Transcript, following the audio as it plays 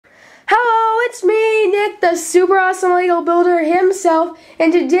Nick, the super awesome Lego builder himself,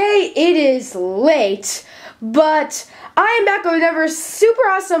 and today it is late, but I am back with another super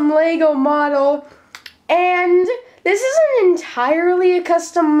awesome Lego model, and this isn't entirely a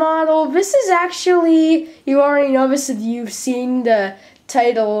custom model. This is actually, you already know this if you've seen the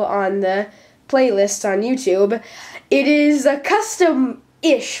title on the playlist on YouTube, it is a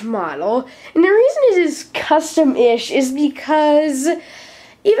custom-ish model, and the reason it is custom-ish is because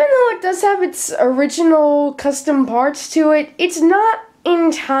even though it does have its original custom parts to it, it's not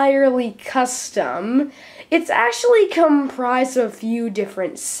entirely custom. It's actually comprised of a few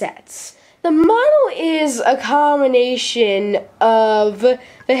different sets. The model is a combination of the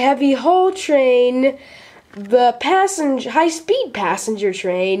heavy haul train, the high-speed passenger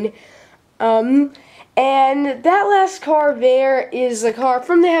train, and that last car there is a car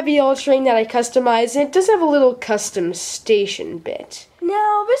from the heavy haul train that I customized, and it does have a little custom station bit.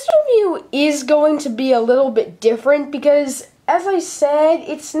 Now, this review is going to be a little bit different because, as I said,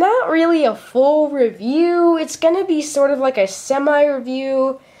 it's not really a full review. It's going to be sort of like a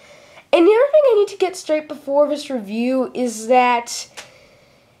semi-review. And the other thing I need to get straight before this review is that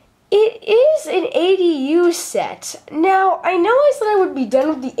it is an ADU set. Now, I know I said I would be done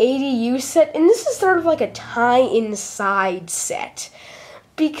with the ADU set, and this is sort of like a tie-inside set,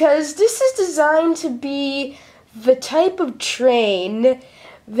 because this is designed to be the type of train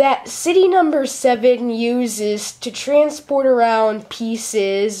that City Number 7 uses to transport around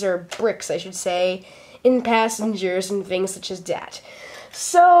pieces, or bricks, I should say, in passengers and things such as that.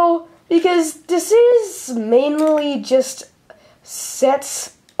 So, because this is mainly just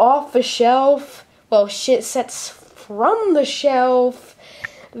sets off the shelf, well, sets from the shelf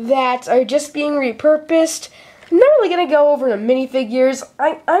that are just being repurposed, I'm not really going to go over the minifigures.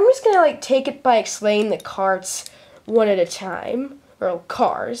 I'm just going to take it by explaining the carts one at a time, or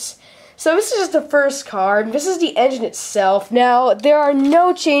cars. So this is just the first car, and this is the engine itself. Now, there are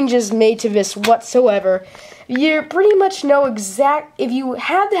no changes made to this whatsoever. You pretty much know if you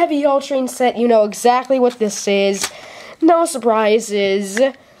have the heavy haul train set, you know exactly what this is. No surprises.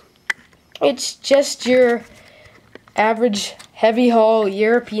 It's just your average heavy haul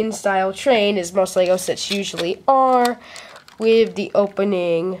European style train, as most Lego sets usually are, with the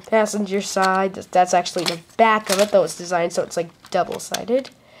opening passenger side. That's actually the back of it, though it's designed so it's like double-sided.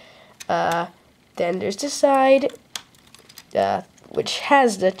 Then there's this side, which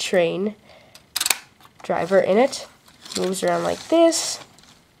has the train driver in it. Moves around like this.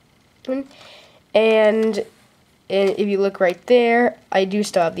 And if you look right there, I do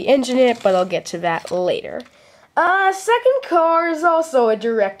still have the engine in it, but I'll get to that later. Second car is also a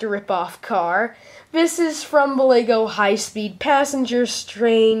Director ripoff car. This is from the Lego high-speed passenger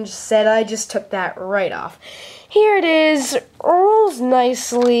train set. I just took that right off. Here it is. Rolls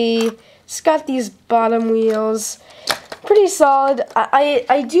nicely. It's got these bottom wheels. Pretty solid.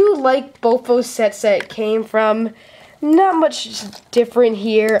 I do like both those sets that it came from. Not much different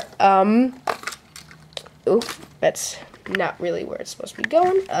here. Oof, that's not really where it's supposed to be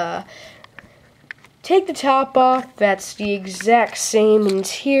going. Take the top off. That's the exact same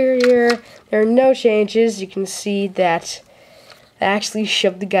interior. There are no changes. You can see that I actually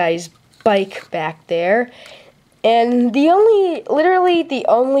shoved the guy's bike back there. And literally the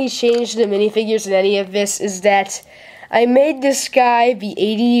only change to the minifigures in any of this is that I made this guy the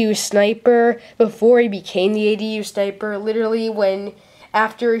ADU sniper before he became the ADU sniper. Literally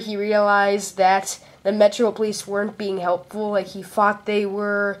after he realized that the Metro Police weren't being helpful like he thought they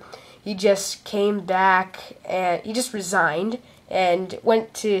were, he just came back and he just resigned and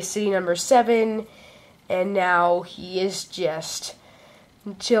went to City Number 7, and now he is just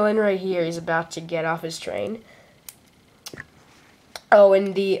chilling right here. He's about to get off his train. Oh,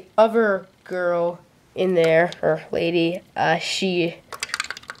 and the other girl in there, or lady, she's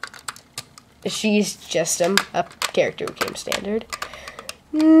just a character who came standard.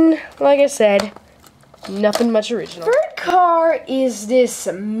 Like I said, nothing much original. Third car is this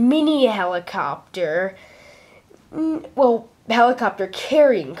mini helicopter. Well, helicopter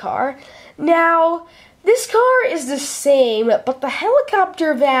carrying car. Now, this car is the same, but the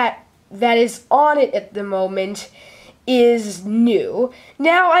helicopter that is on it at the moment is new.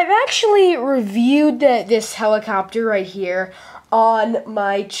 Now, I've actually reviewed this helicopter right here on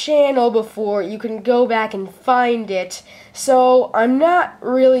my channel before. You can go back and find it. So I'm not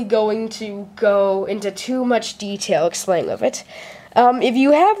really going to go into too much detail explaining of it. If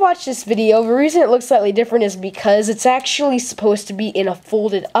you have watched this video, the reason it looks slightly different is because it's actually supposed to be in a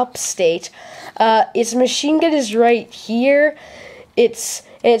folded up state. Its machine gun is right here. Its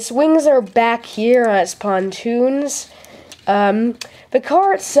wings are back here on its pontoons. The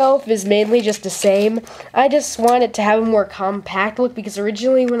car itself is mainly just the same. I just wanted to have a more compact look because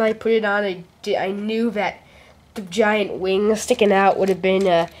originally when I put it on, I knew that the giant wings sticking out would have been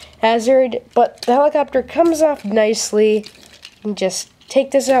a hazard, but the helicopter comes off nicely. And just take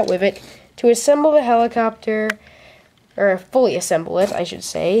this out with it. To assemble the helicopter, or fully assemble it, I should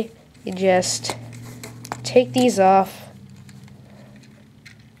say, you just take these off,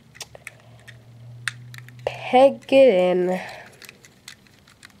 peg it in,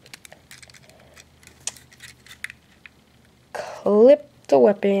 clip the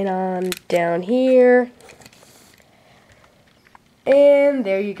weapon on down here, and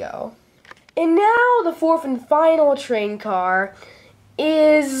there you go. And now the fourth and final train car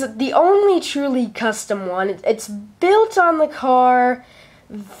is the only truly custom one. It's built on the car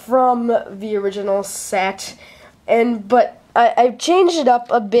from the original set, but I've changed it up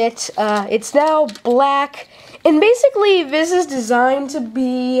a bit. It's now black, and basically this is designed to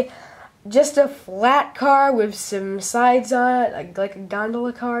be just a flat car with some sides on it, like a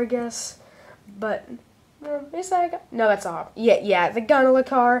gondola car, I guess. But is that no? That's all. Yeah, the gondola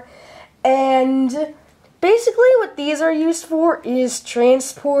car. And basically what these are used for is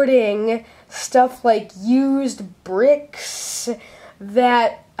transporting stuff like used bricks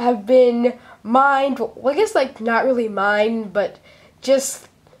that have been mined. Well, I guess like not really mined, but just,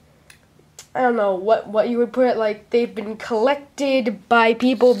 I don't know what you would put it, like they've been collected by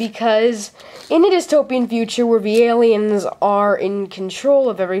people because in a dystopian future where the aliens are in control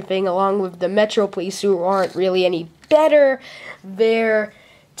of everything along with the Metro Police who aren't really any better, they're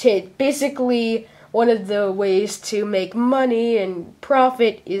basically one of the ways to make money and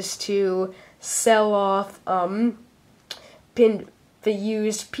profit is to sell off the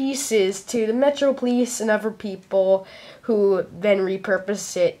used pieces to the Metro Police and other people who then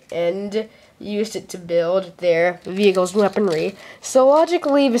repurpose it and used it to build their vehicles and weaponry. So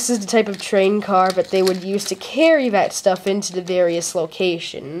logically, this is the type of train car that they would use to carry that stuff into the various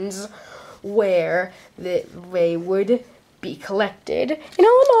locations where they would be collected. And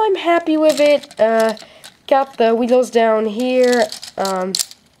all in all, I'm happy with it. Got the wheels down here.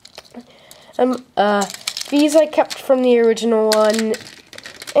 These I kept from the original one,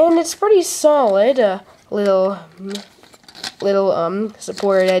 and it's pretty solid. Little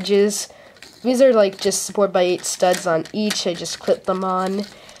supported edges. These are like just supported by 8 studs on each. I just clipped them on,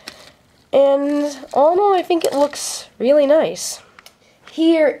 and all in all, I think it looks really nice.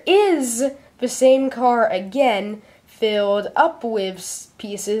 Here is the same car again, filled up with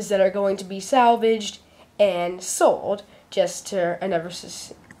pieces that are going to be salvaged and sold, just to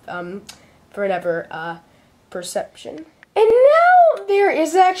for another perception. And now there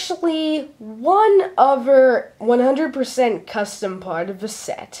is actually one other 100% custom part of the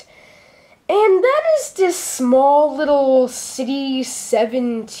set, and that is this small little City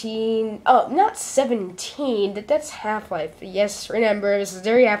 17. Oh, not 17. That's Half-Life. Yes, remember, this is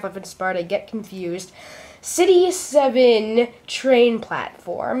very Half-Life inspired. I get confused. City 7 train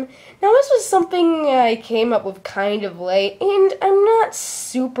platform. Now this was something I came up with kind of late, and I'm not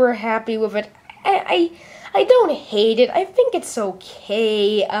super happy with it. I don't hate it. I think it's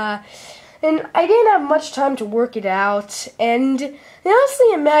okay. And I didn't have much time to work it out, and I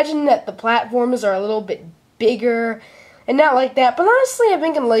honestly imagine that the platforms are a little bit bigger, and not like that, but honestly I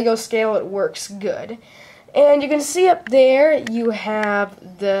think in Lego scale it works good. And you can see up there, you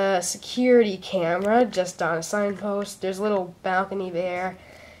have the security camera just on a signpost. There's a little balcony there.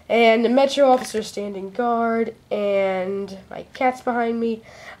 And the Metro officer standing guard. And my cat's behind me.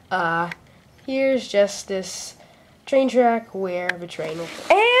 Here's just this train track where the train will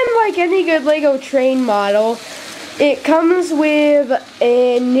go. And like any good Lego train model, it comes with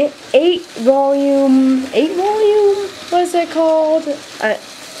an 8 volume, what is it called? I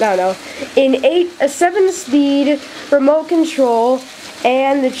don't know, a 7-speed remote control,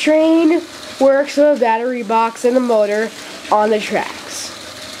 and the train works with a battery box and a motor on the tracks.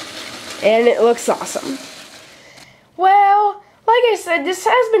 And it looks awesome. Well, like I said, this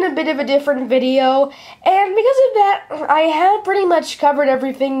has been a bit of a different video, and because of that, I have pretty much covered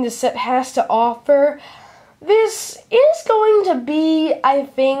everything the set has to offer. This is going to be, I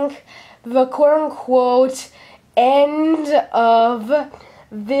think, the quote-unquote end of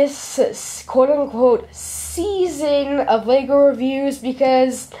this quote-unquote season of LEGO reviews,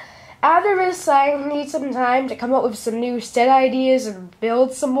 because after this I need some time to come up with some new set ideas and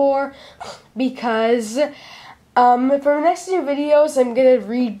build some more, because for the next few videos I'm gonna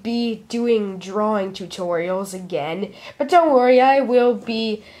be doing drawing tutorials again, but don't worry, I will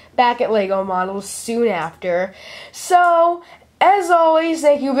be back at LEGO models soon after. So as always,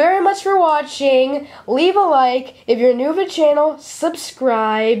 thank you very much for watching. Leave a like. If you're new to the channel,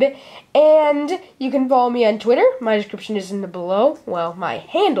 subscribe. And you can follow me on Twitter. My description is in the below. Well, my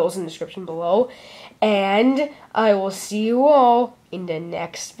handle's in the description below. And I will see you all in the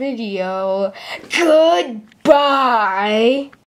next video. Goodbye!